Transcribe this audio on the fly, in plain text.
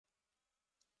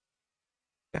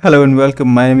Hello and welcome.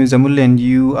 My name is Amul and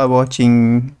you are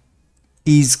watching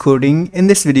Ease Coding. In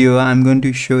this video, I'm going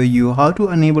to show you how to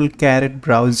enable Caret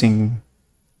browsing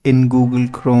in Google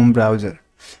Chrome browser.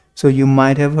 So you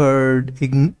might have heard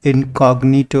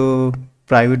incognito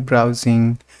private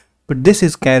browsing, but this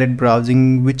is Caret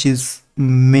browsing, which is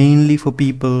mainly for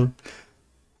people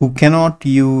who cannot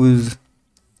use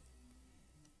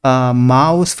a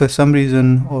mouse for some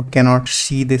reason or cannot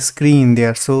see the screen. They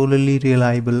are solely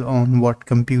reliable on what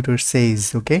computer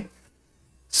says. Okay,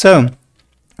 so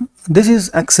this is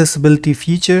accessibility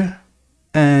feature,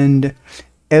 and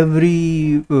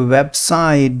every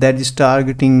website that is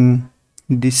targeting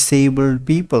disabled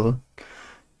people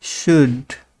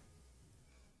should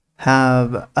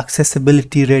have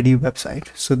accessibility ready website.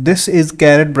 So this is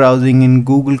Caret browsing in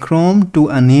Google Chrome. To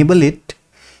enable it,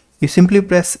 you simply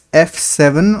press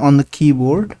F7 on the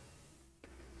keyboard.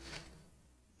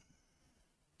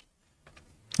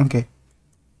 Okay,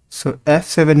 so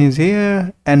F7 is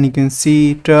here and you can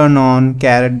see turn on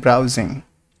Caret browsing.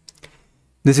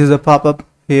 This is a pop-up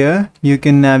here. You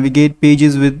can navigate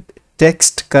pages with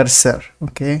text cursor,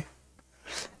 okay,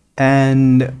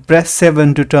 and press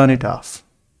 7 to turn it off.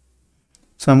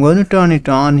 So I'm going to turn it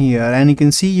on here, and you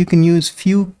can see you can use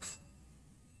few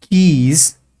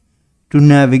keys to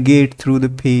navigate through the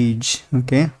page.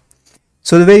 Okay,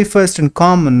 so the very first and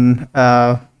common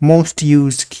most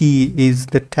used key is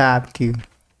the tab key.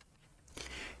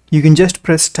 You can just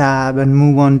press tab and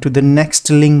move on to the next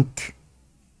link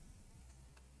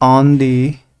on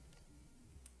the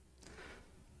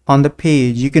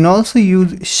page. You can also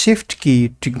use shift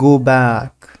key to go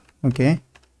back. Okay,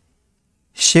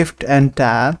 shift and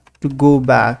tab to go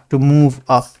back, to move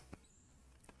up.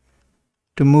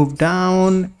 To move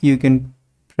down, you can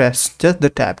press just the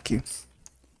tab key.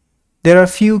 There are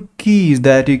few keys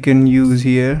that you can use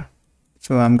here,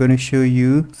 so I'm going to show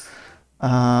you.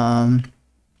 Yeah,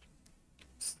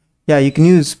 you can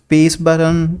use space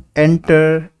button,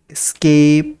 enter,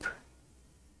 escape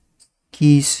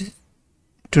keys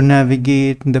to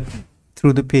navigate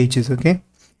through the pages. Okay,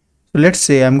 so let's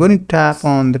say I'm going to tap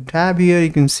on the tab here.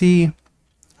 You can see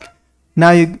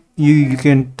now you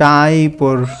can type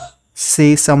or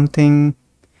say something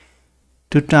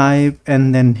to type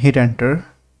and then hit enter,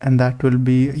 and that will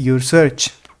be your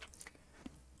search.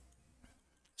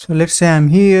 So let's say I'm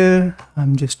here,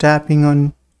 I'm just tapping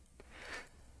on.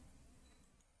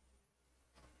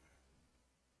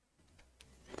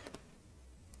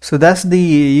 So that's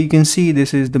you can see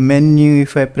this is the menu.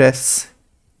 If I press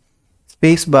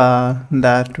spacebar,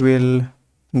 that will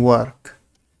work.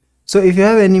 So if you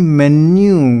have any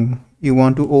menu you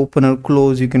want to open or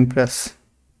close, you can press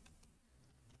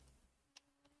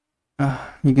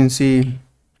you can see,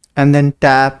 and then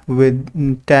tap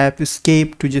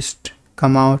escape to just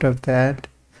come out of that.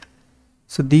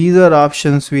 So these are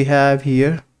options we have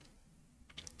here.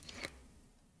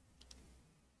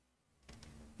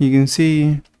 You can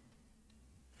see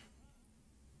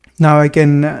now I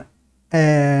can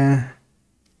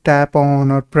tap on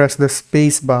or press the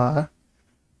space bar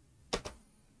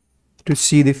to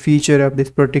see the feature of this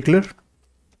particular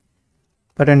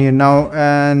button here now,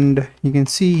 and you can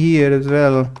see here as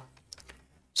well.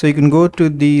 So you can go to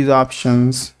these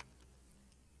options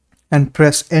and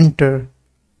press enter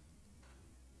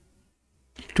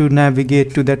to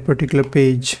navigate to that particular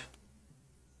page.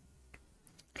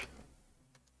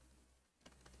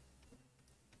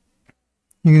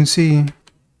 You can see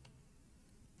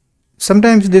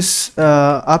sometimes this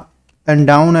up and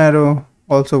down arrow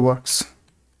also works.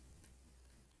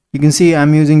 You can see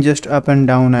I'm using just up and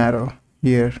down arrow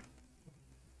here.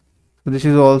 So this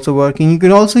is also working. You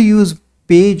can also use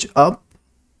page up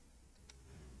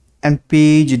and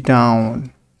page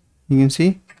down. You can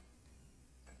see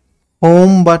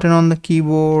home button on the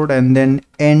keyboard and then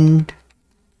end.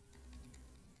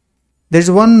 There's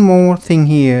one more thing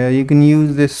here. You can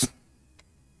use this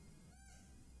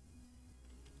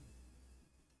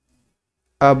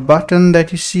a button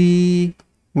that you see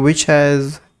which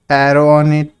has arrow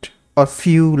on it or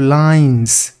few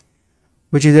lines,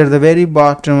 which is at the very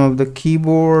bottom of the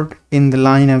keyboard in the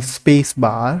line of space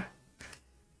bar.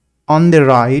 On the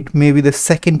right, maybe the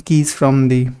second keys from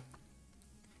the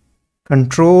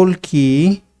control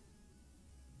key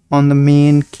on the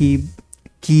main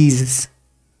keys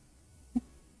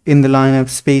in the line of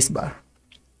space bar.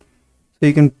 So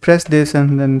you can press this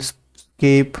and then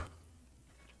escape.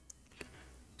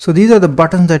 So these are the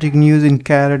buttons that you can use in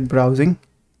Caret browsing,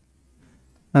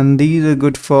 and these are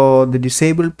good for the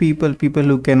disabled people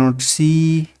who cannot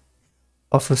see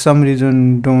or for some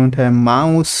reason don't have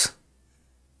mouse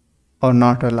or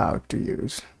not allowed to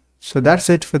use. So that's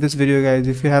it for this video, guys.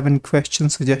 If you have any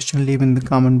questions, suggestions, leave in the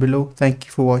comment below. Thank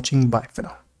you for watching. Bye for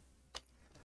now.